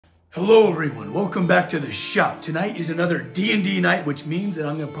Hello everyone, welcome back to the shop. Tonight is another D&D night, which means that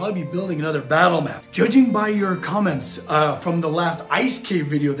I'm gonna probably be building another battle map. Judging by your comments from the last ice cave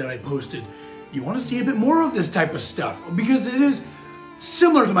video that I posted, you wanna see a bit more of this type of stuff because it is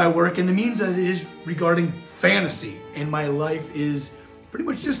similar to my work and it means that it is regarding fantasy and my life is pretty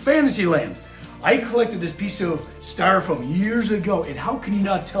much just fantasy land. I collected this piece of styrofoam years ago, and how can you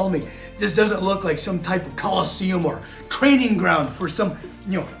not tell me this doesn't look like some type of coliseum or training ground for some,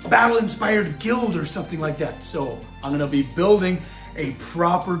 battle-inspired guild or something like that. So I'm gonna be building a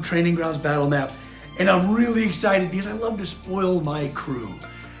proper training grounds battle map, and I'm really excited because I love to spoil my crew.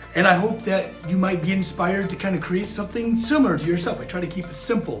 And I hope that you might be inspired to kind of create something similar to yourself. I try to keep it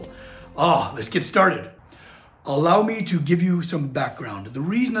simple. Let's get started. Allow me to give you some background. The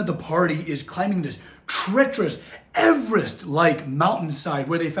reason that the party is climbing this treacherous Everest-like mountainside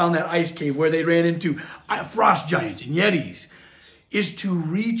where they found that ice cave, where they ran into frost giants and yetis, is to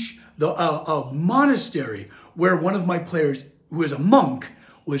reach a monastery where one of my players, who is a monk,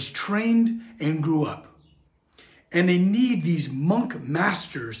 was trained and grew up. And they need these monk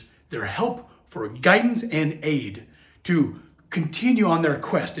masters, their help for guidance and aid to continue on their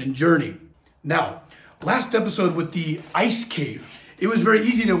quest and journey. Now, last episode with the ice cave, it was very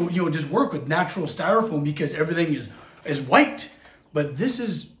easy to just work with natural styrofoam because everything is white. But this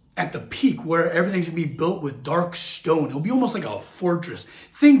is at the peak where everything's gonna be built with dark stone. It'll be almost like a fortress.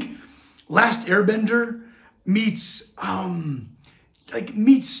 Think Last Airbender meets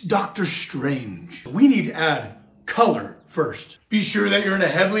Doctor Strange. We need to add color first. Be sure that you're in a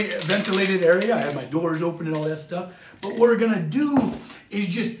heavily ventilated area. I have my doors open and all that stuff. But what we're gonna do is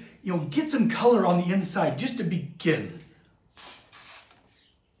just get some color on the inside just to begin.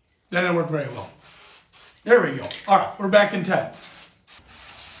 That didn't work very well. There we go. All right, we're back in time.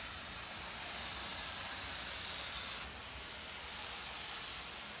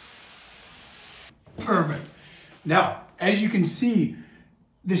 Perfect. Now, as you can see,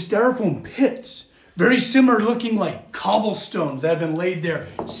 the styrofoam pits, very similar looking like cobblestones that have been laid there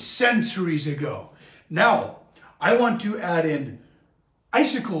centuries ago. Now, I want to add in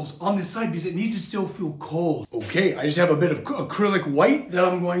icicles on the side because it needs to still feel cold. Okay, I just have a bit of acrylic white that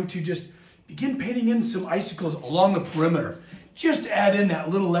I'm going to just begin painting in some icicles along the perimeter. Just to add in that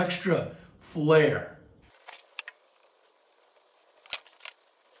little extra flair.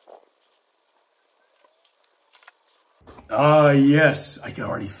 Yes, I can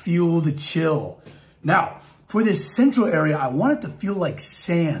already feel the chill. Now, for this central area, I want it to feel like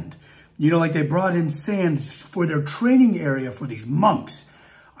sand. Like they brought in sand for their training area for these monks.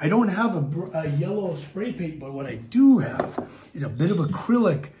 I don't have a yellow spray paint, but what I do have is a bit of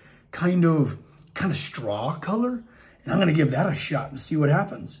acrylic kind of straw color. And I'm gonna give that a shot and see what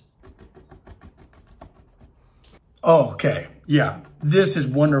happens. Okay, yeah, this is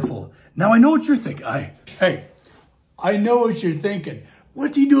wonderful. Now I know what you're thinking. I know what you're thinking.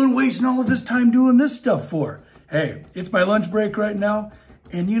 What's he doing wasting all of his time doing this stuff for? Hey, it's my lunch break right now.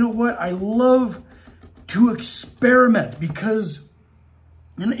 And you know what? I love to experiment because,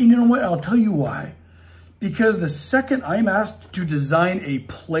 you know what? I'll tell you why. Because the second I'm asked to design a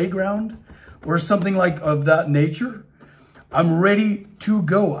playground or something like of that nature, I'm ready to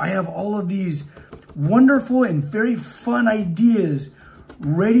go. I have all of these wonderful and very fun ideas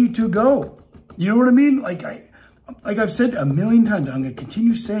ready to go. You know what I mean? Like I've said a million times, I'm gonna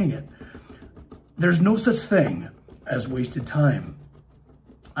continue saying it. There's no such thing as wasted time.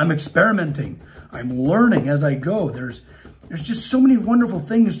 I'm experimenting. I'm learning as I go. There's just so many wonderful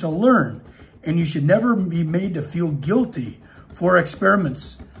things to learn, and you should never be made to feel guilty for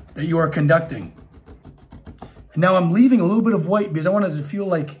experiments that you are conducting. And now I'm leaving a little bit of white because I wanted to feel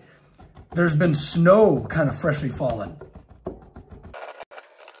like there's been snow kind of freshly fallen.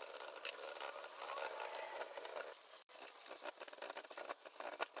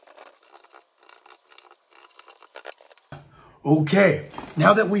 Okay,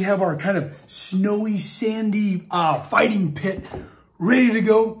 now that we have our kind of snowy, sandy fighting pit ready to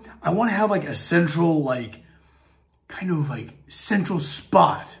go, I want to have like a central, central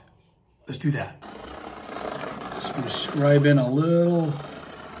spot. Let's do that. Just gonna scribe in a little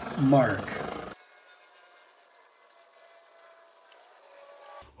mark.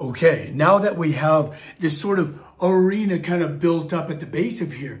 Okay, now that we have this sort of arena kind of built up at the base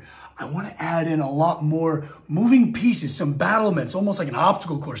of here, I want to add in a lot more moving pieces, some battlements, almost like an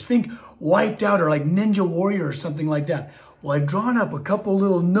obstacle course. Think Wiped Out or like Ninja Warrior or something like that. Well, I've drawn up a couple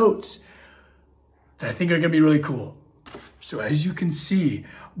little notes that I think are going to be really cool. So as you can see,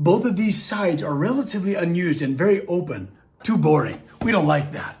 both of these sides are relatively unused and very open. Too boring. We don't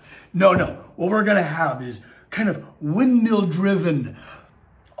like that. No. What we're going to have is kind of windmill-driven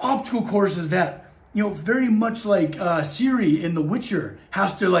obstacle courses that, you know, very much like Ciri in The Witcher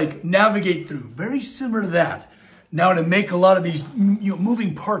has to like navigate through. Very similar to that. Now to make a lot of these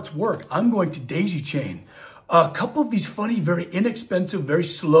moving parts work, I'm going to daisy chain a couple of these funny, very inexpensive, very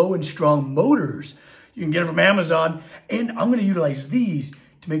slow and strong motors. You can get them from Amazon, and I'm gonna utilize these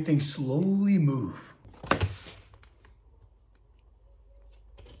to make things slowly move.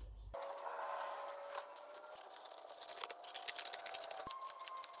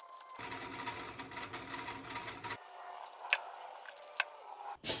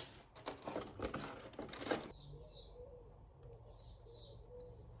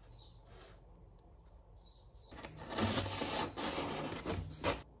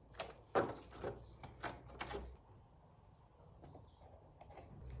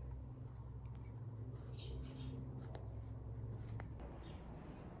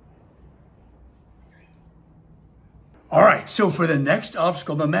 All right, so for the next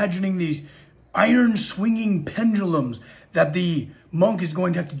obstacle, I'm imagining these iron swinging pendulums that the monk is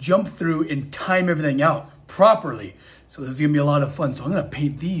going to have to jump through and time everything out properly. So this is gonna be a lot of fun. So I'm gonna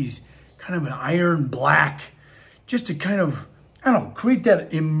paint these kind of an iron black, just to kind of, I don't know, create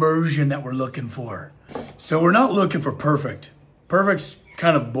that immersion that we're looking for. So we're not looking for perfect. Perfect's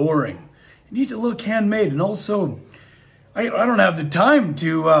kind of boring. It needs to look handmade, and also, I don't have the time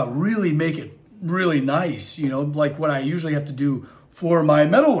to really make it really nice, you know, like what I usually have to do for my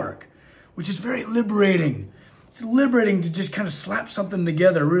metalwork, which is very liberating. It's liberating to just kind of slap something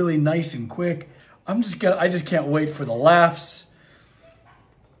together really nice and quick. I just can't wait for the laughs,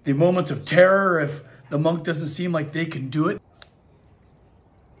 the moments of terror if the monk doesn't seem like they can do it.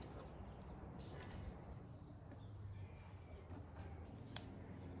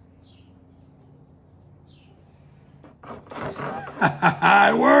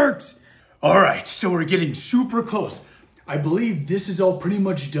 It works! All right, so we're getting super close. I believe this is all pretty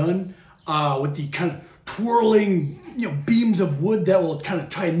much done with the kind of twirling, beams of wood that will kind of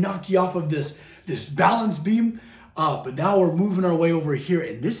try and knock you off of this balance beam. But now we're moving our way over here,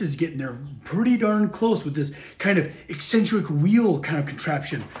 and this is getting there pretty darn close with this kind of eccentric wheel kind of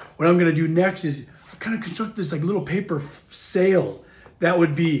contraption. What I'm gonna do next is kind of construct this like little paper sail that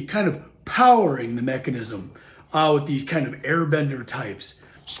would be kind of powering the mechanism with these kind of airbender types.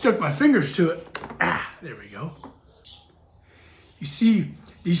 Stuck my fingers to it. There we go. You see,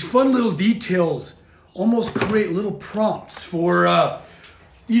 these fun little details almost create little prompts for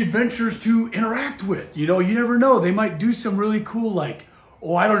the adventurers to interact with. You never know. They might do some really cool, like,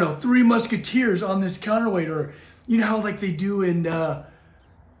 oh, I don't know, 3 musketeers on this counterweight, or you know how like they do in the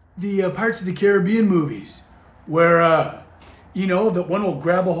Pirates of the Caribbean movies, where that one will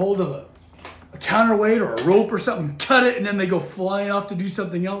grab a hold of a counterweight or a rope or something, cut it, and then they go flying off to do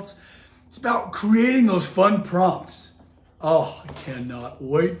something else. It's about creating those fun prompts. Oh, I cannot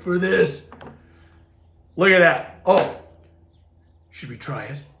wait for this. Look at that. Oh, should we try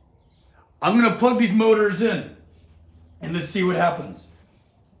it? I'm gonna plug these motors in and let's see what happens.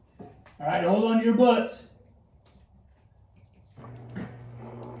 All right, hold on to your butts.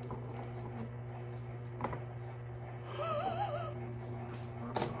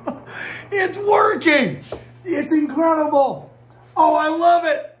 It's working! It's incredible! Oh, I love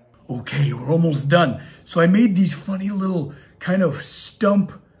it! Okay, we're almost done. So I made these funny little kind of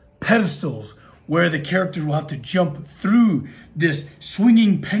stump pedestals where the character will have to jump through this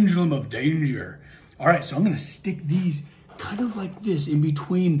swinging pendulum of danger. All right, so I'm gonna stick these kind of like this in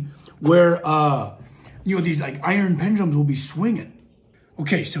between where, these like iron pendulums will be swinging.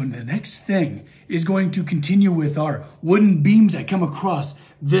 Okay, so the next thing is going to continue with our wooden beams that come across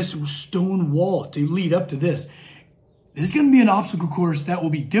this stone wall to lead up to this. This is going to be an obstacle course that will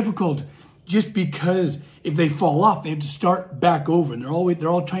be difficult just because if they fall off, they have to start back over, and they're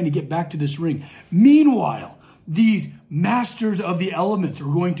all trying to get back to this ring. Meanwhile, these masters of the elements are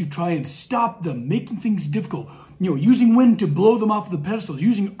going to try and stop them, making things difficult. Using wind to blow them off of the pedestals,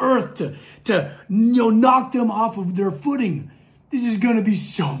 using earth to knock them off of their footing. This is going to be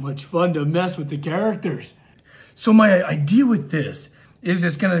so much fun to mess with the characters. So my idea with this is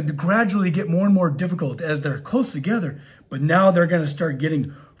it's going to gradually get more and more difficult as they're close together, but now they're going to start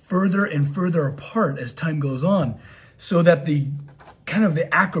getting further and further apart as time goes on, so that the kind of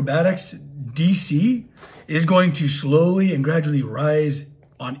the acrobatics DC is going to slowly and gradually rise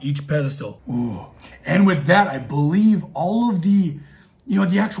on each pedestal. Ooh. And with that, I believe all of the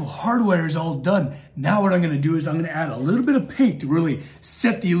the actual hardware is all done. Now what I'm gonna do is I'm gonna add a little bit of paint to really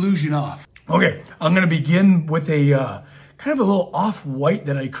set the illusion off. Okay, I'm gonna begin with a kind of a little off-white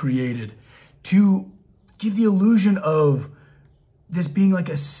that I created to give the illusion of this being like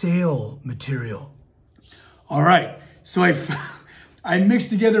a sail material. All right, so I mixed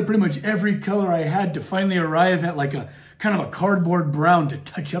together pretty much every color I had to finally arrive at like a kind of a cardboard brown to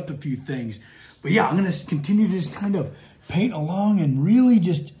touch up a few things. But yeah, I'm gonna continue to just kind of paint along and really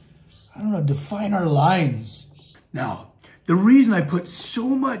just, I don't know, define our lines. Now, the reason I put so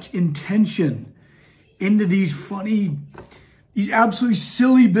much intention into these absolutely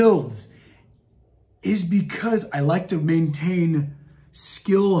silly builds is because I like to maintain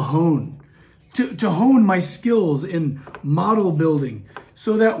skill hone. To hone my skills in model building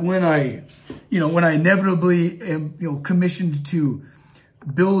so that when I inevitably am, commissioned to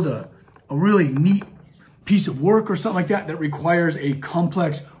build a really neat piece of work or something like that requires a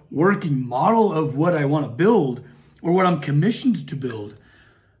complex working model of what I want to build or what I'm commissioned to build,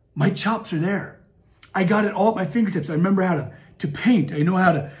 my chops are there. I got it all at my fingertips. I remember how to paint. I know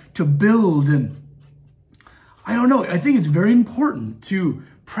how to build, and I don't know. I think it's very important to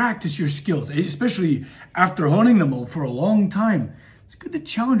practice your skills, especially after honing them all for a long time. It's good to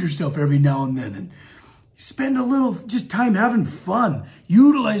challenge yourself every now and then and spend a little just time having fun,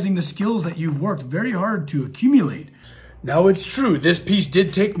 utilizing the skills that you've worked very hard to accumulate. Now, it's true, this piece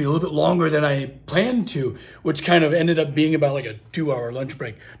did take me a little bit longer than I planned to, which kind of ended up being about like a 2-hour lunch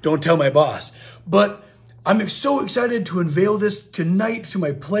break. Don't tell my boss. But I'm so excited to unveil this tonight to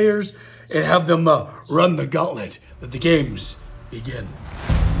my players and have them run the gauntlet. Let the games begin.